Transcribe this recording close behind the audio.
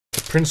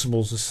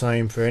principle's the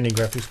same for any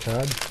graphics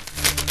card.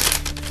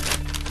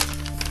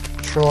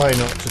 Try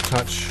not to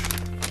touch,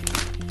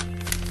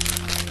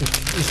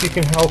 if you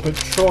can help it,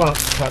 try not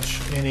to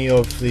touch any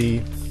of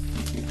the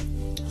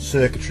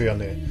circuitry on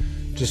there.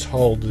 Just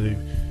hold the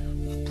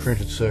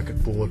printed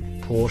circuit board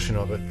portion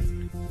of it.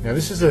 Now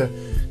this is a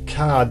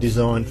card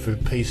designed for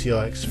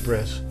PCI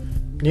Express.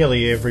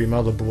 Nearly every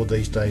motherboard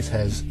these days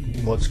has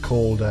what's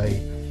called a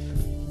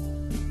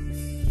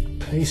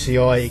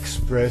PCI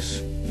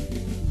Express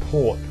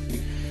port,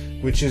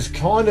 which is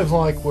kind of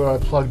like where I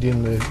plugged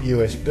in the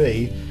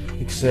USB,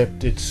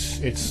 except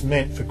it's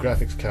meant for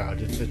graphics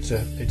cards. It's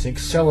an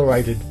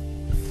accelerated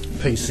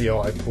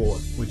PCI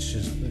port, which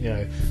is, you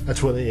know,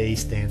 that's what the E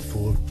stands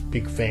for,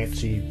 big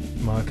fancy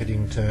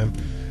marketing term.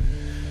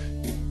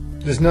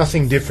 There's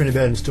nothing different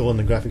about installing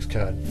the graphics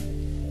card.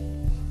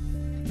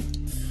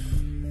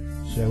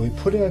 So we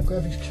put our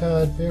graphics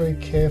card very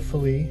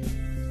carefully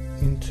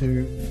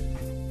into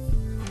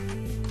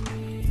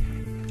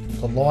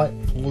the light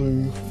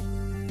blue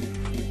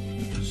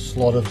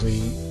slot of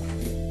the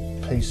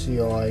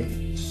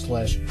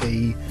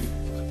PCI/E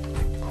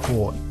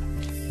port.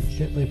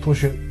 Gently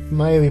push it,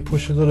 maybe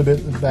push a little bit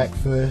at the back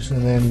first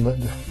and then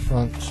let the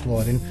front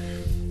slide in,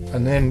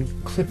 and then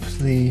clip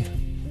the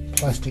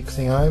plastic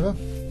thing over,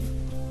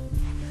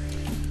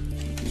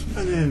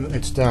 and then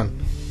it's done.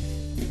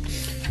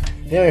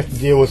 Now we have to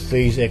deal with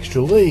these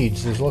extra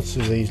leads. There's lots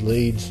of these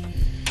leads.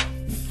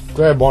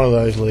 Grab one of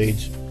those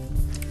leads.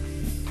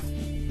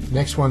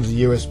 Next one's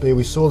the USB.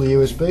 We saw the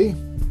USB.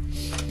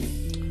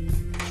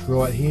 It's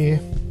right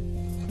here.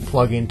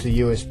 Plug into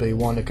USB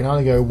 1. It can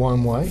only go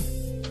one way.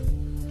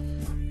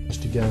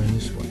 Just to go in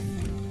this way.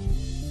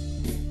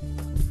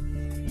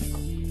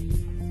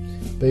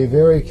 Be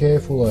very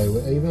careful though.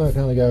 Even though it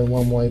can only go in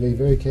one way, be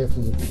very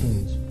careful of the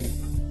pins.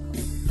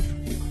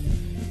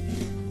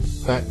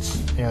 That's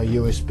our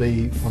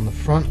USB on the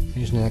front.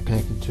 Is now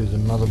connected to the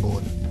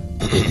motherboard.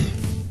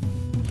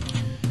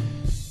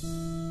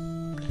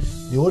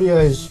 The audio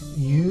is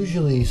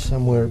usually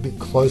somewhere a bit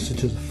closer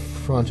to the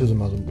front of the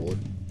motherboard.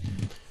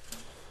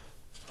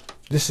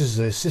 This is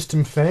a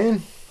system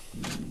fan.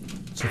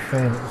 It's a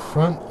fan at the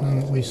front,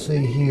 and we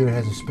see here it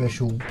has a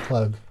special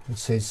plug. It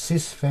says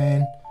sys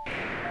fan.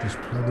 Just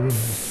plug it in.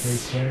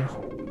 There's 3 pairs.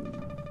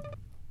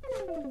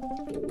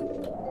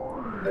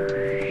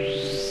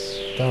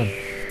 Done.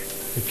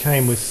 It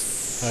came with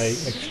a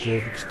extra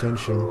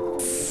extension.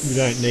 We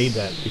don't need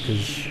that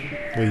because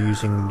we're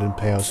using the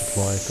power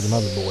supply for the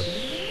motherboard,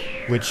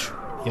 which,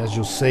 as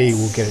you'll see,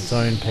 will get its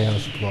own power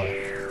supply.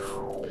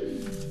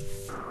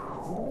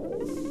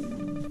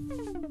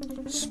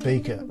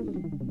 Speaker.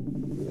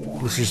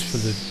 This is for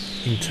the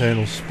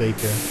internal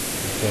speaker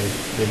that goes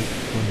beep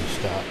when you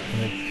start.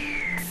 And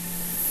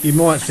you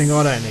might think,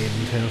 I don't need an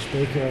internal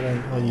speaker,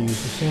 I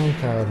use the sound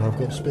card and I've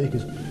got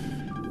speakers.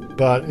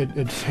 But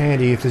it's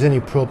handy if there's any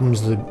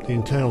problems. The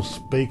internal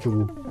speaker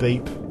will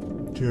beep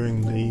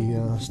during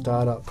the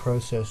startup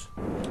process.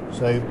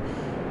 So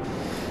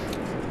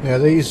now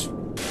these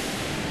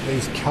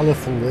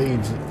colourful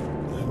leads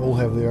all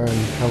have their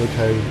own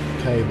colour-coded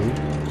cable.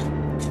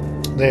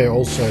 They're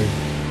also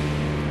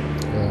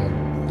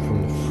from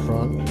the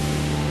front.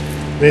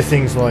 They're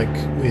things like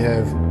we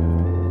have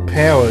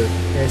power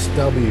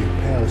SW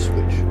power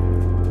switch.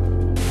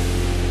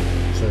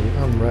 So we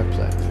unwrap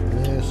that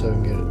from there so we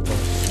can get it by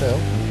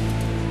itself.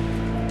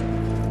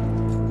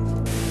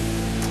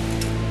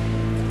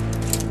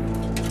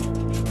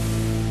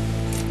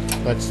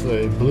 That's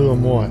the blue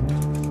and white.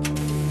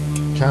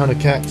 Counter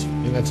cat,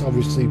 and that's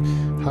obviously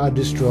hard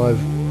disk drive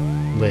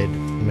lead.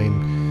 I mean,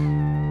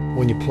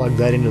 when you plug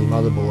that into the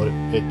motherboard,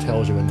 it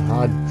tells you when the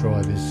hard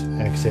drive is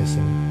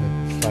accessing.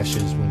 It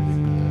flashes when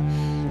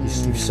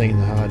you've seen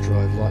the hard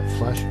drive light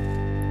flash.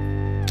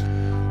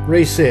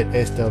 Reset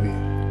SW.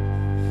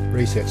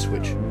 Reset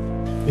switch.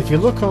 If you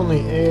look on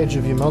the edge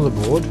of your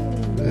motherboard,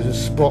 there's a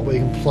spot where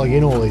you can plug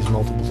in all these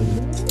multiple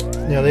things.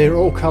 Now they're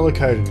all color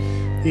coded.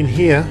 In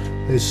here,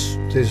 there's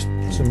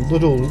some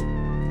little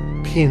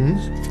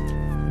pins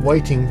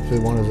waiting for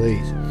one of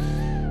these.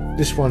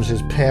 This one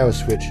says power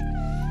switch.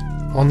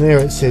 On there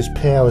it says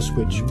power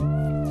switch.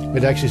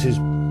 It actually says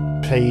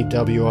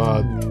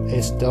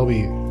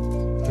PWRSW,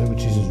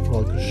 which is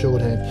like a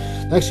shorthand.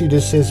 It actually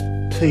just says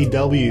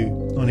PW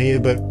on here,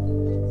 but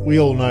we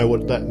all know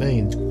what that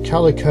means.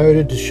 Color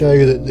coded to show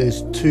you that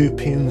there's 2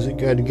 pins that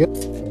go together.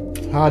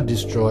 Hard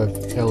disk drive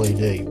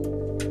LED.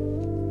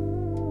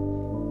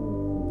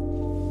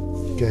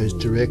 Goes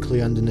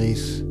directly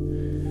underneath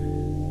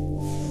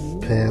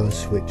power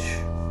switch.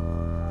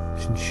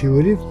 It's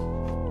intuitive.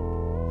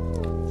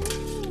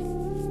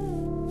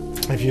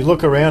 If you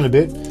look around a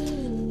bit,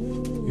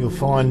 you'll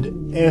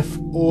find F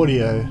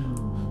audio,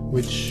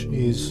 which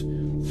is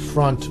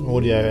front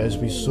audio, as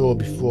we saw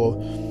before.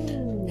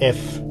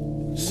 F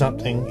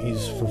something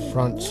is for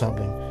front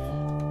something.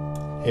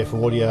 F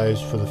audio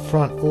is for the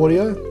front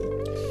audio.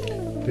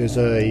 There's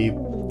a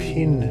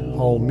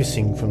pinhole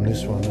missing from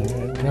this one.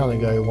 It can only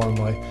go one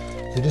way.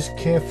 So just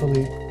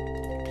carefully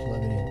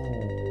plug it in.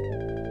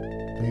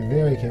 Be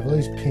very careful.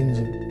 These pins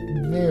are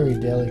very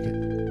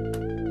delicate.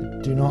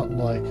 do not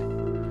like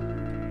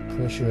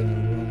pressure in the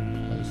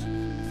wrong place.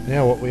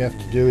 Now what we have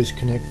to do is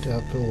connect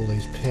up all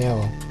these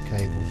power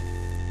cables.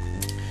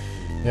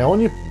 Now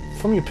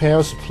from your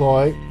power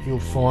supply you'll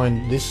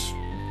find this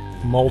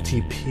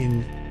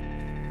multi-pin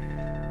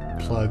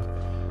plug,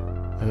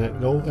 and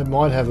it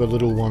might have a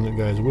little one that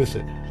goes with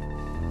it.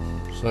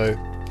 So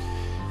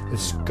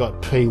it's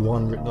got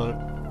P1 written on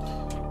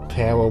it,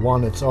 power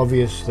 1. It's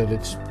obvious that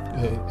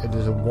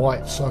there's a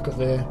white socket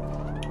there.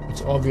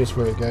 It's obvious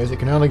where it goes. It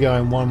can only go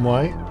in one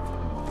way,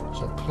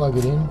 so plug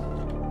it in.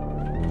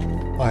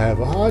 I have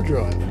a hard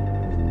drive.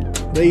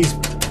 These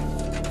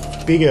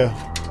bigger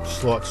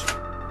slots,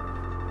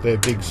 they're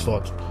big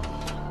slots,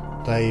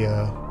 they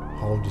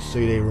hold the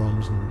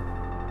CD-ROMs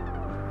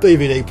and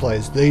DVD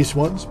players. These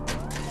ones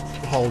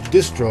hold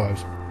disk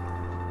drives,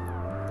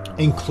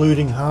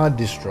 including hard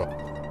disk drive.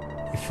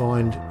 You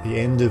find the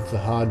end of the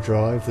hard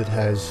drive that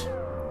has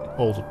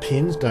all the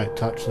pins. Don't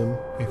touch them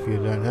if you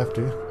don't have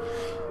to.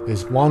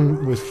 There's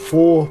one with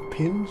 4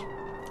 pins,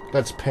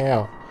 that's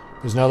power.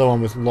 There's another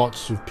one with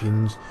lots of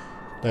pins,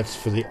 that's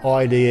for the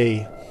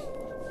IDE.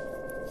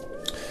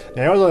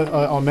 Now, as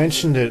I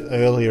mentioned it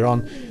earlier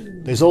on,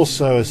 there's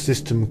also a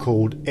system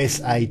called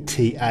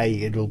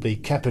SATA. It'll be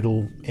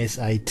capital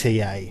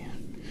SATA.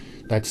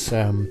 That's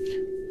a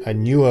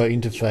newer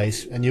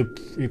interface, and you're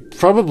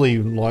probably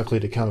likely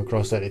to come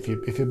across that if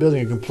you're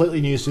building a completely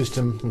new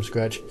system from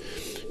scratch.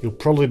 You'll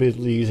probably be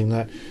using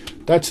that.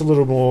 That's a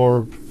little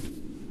more,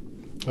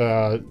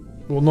 well,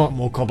 not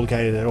more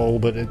complicated at all,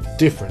 but it's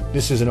different.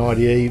 This is an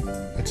IDE.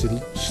 It's a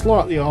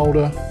slightly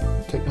older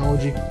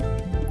technology.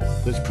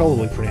 It's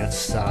probably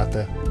pronounced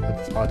SATA.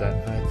 I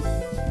don't know.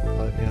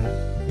 You know,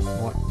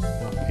 might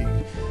be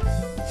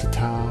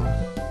SATA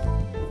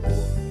or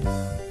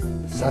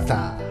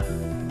SATA,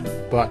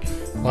 but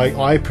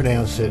I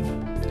pronounce it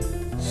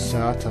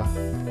SATA.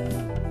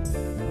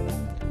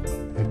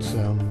 It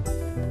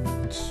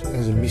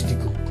has a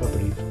mystical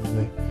property to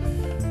me.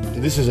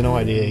 This is an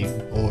IDE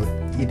or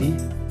IDE.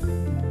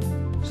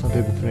 Some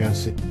people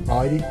pronounce it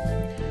IDE.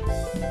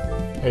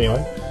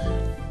 Anyway,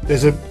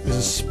 there's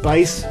a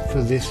space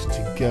for this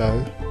to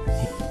go.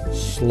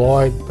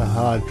 Slide the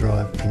hard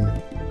drive into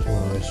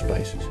one of those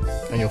spaces,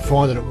 and you'll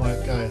find that it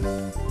won't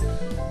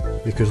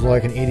go, because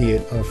like an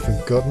idiot I've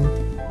forgotten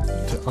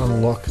to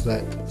unlock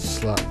that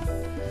slut,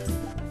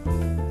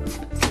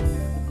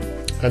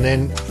 and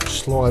then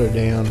slide her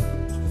down,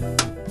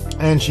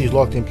 and she's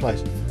locked in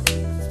place.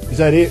 Is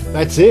that it?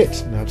 That's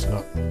it? No, it's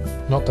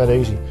not that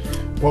easy.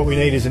 What we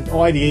need is an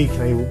IDE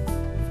cable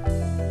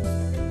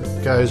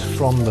that goes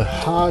from the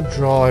hard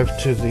drive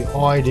to the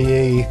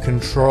IDE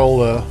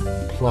controller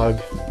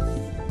plug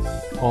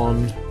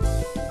on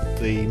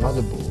the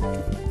motherboard.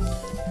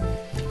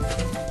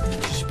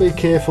 Just be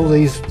careful,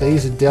 these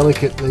are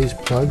delicate, these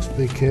plugs.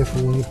 Be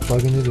careful when you're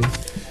plugging it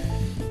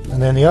in. And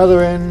then the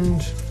other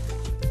end,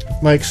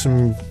 make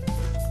some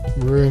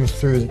room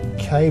through the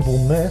cable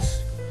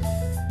mess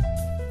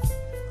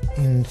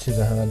into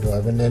the hard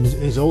drive. And then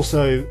there's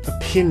also a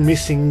pin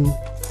missing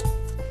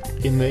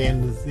in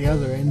the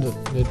other end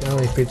that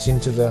only fits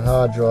into the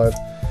hard drive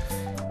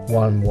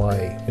one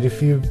way. But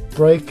if you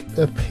break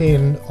a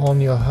pin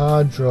on your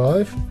hard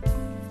drive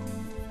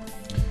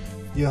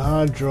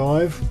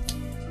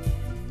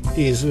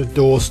is a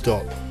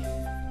doorstop.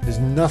 There's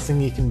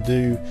nothing you can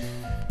do,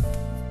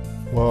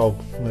 well,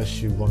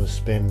 unless you want to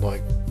spend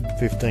like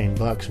 $15.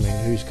 I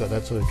mean, who's got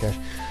that sort of cash?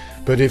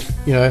 But if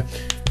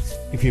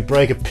you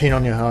break a pin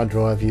on your hard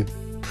drive, you're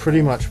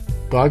pretty much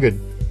buggered.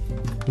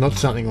 Not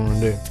something you want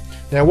to do.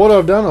 Now what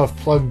I've done, I've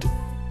plugged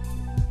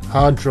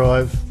hard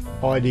drive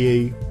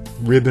IDE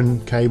ribbon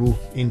cable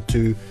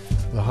into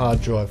the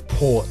hard drive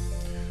port,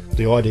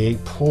 the IDE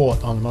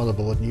port on the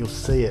motherboard, and you'll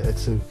see it.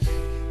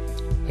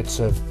 It's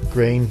a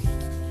green.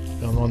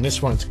 On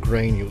this one, it's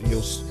green.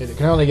 It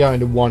can only go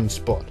into one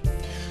spot.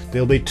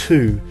 There'll be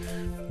 2.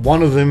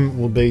 One of them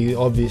will be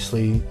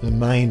obviously the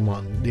main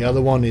one. The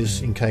other one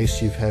is in case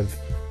you have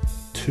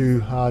 2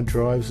 hard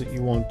drives that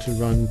you want to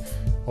run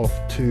off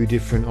 2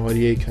 different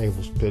IDE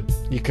cables. But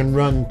you can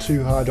run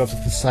 2 hard drives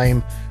off the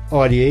same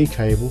IDE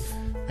cable,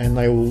 and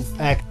they will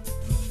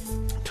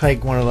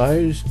take one of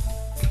those,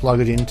 plug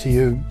it into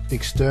your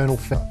external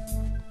fan.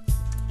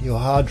 Your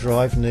hard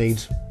drive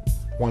needs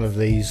one of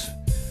these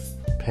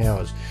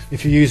powers.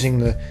 If you're using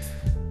the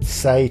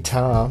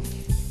SATA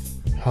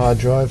hard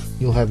drive,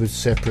 you'll have a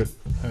separate,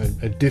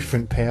 a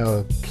different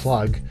power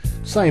plug.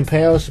 Same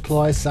power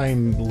supply,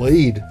 same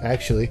lead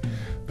actually,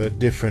 but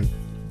different.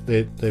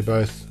 They're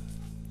both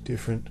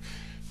different,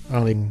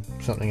 only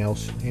something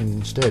else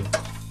instead.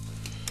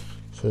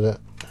 So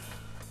that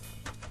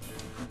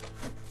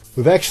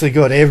we've actually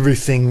got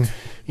everything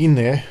in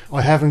there.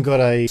 I haven't got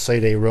a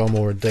CD-ROM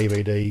or a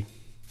DVD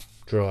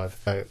drive.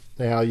 So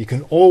now you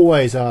can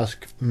always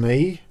ask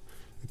me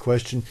a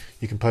question.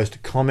 You can post a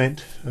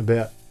comment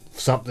about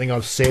something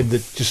I've said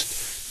that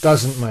just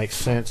doesn't make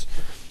sense,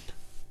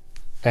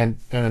 and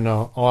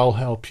I'll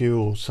help you,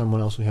 or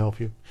someone else will help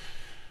you.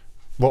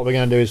 What we're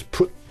going to do is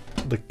put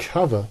the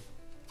cover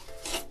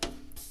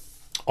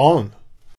on